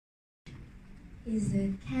is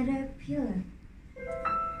a caterpillar.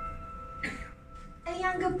 A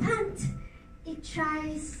younger plant it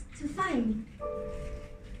tries to find.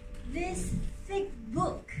 This thick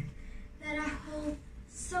book that I hold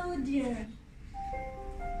so dear,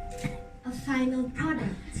 a final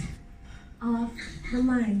product of the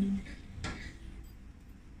mind.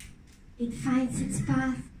 It finds its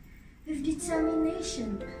path with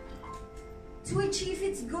determination to achieve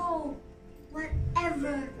its goal,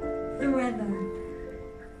 whatever the weather.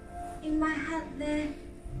 In my heart there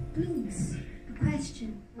blooms a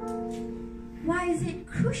question. Why is it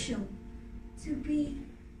crucial to be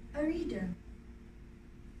a reader?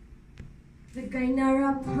 The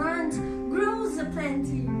Gynara plant grows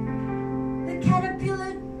aplenty. The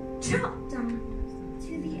caterpillar dropped down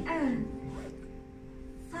to the earth.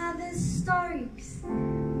 Father's stories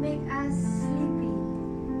make us sleepy.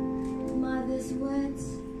 Mother's words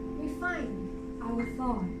refine our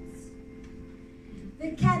thoughts.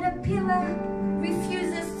 The caterpillar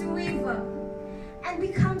refuses to waver and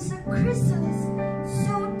becomes a chrysalis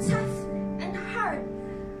so tough and hard.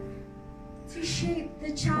 To shape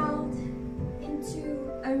the child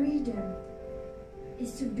into a reader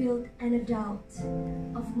is to build an adult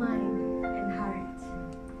of mind and heart.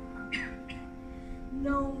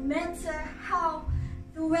 No matter how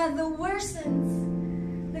the weather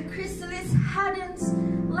worsens, the chrysalis hardens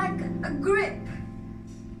like a grip.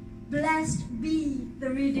 Blessed be the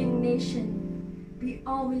reading nation, be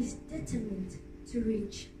always determined to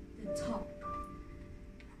reach the top.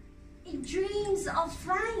 It dreams of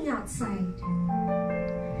flying outside,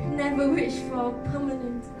 never wish for a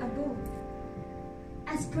permanent abode.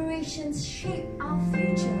 Aspirations shape our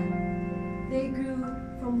future, they grew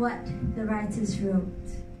from what the writers wrote.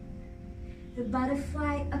 The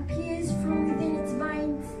butterfly appears from within its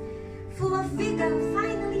vines, full of vigor,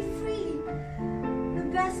 finally free. The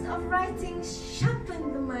best of writings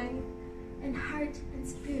sharpen the mind, and heart and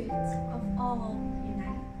spirit of all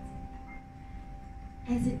unite.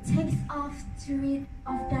 As it takes off to rid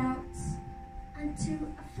of doubts, unto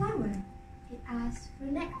a flower it asks for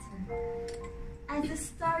nectar. As the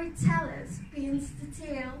storyteller spins the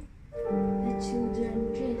tale, the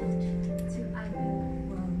children drift to other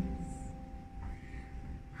worlds.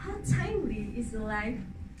 How timely is the life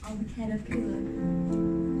of a caterpillar.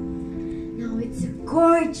 Now it's a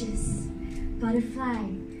gorgeous butterfly.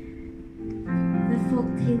 The folk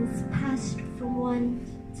tales passed from one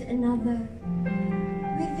to another.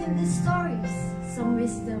 Within the stories, some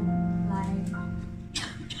wisdom lies.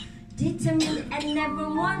 Determined and never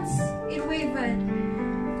once it wavered.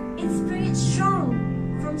 Its spirit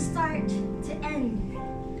strong from start to end.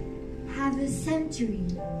 Have a century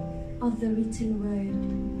of the written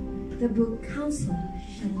word. The book council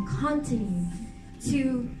shall continue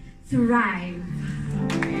to thrive.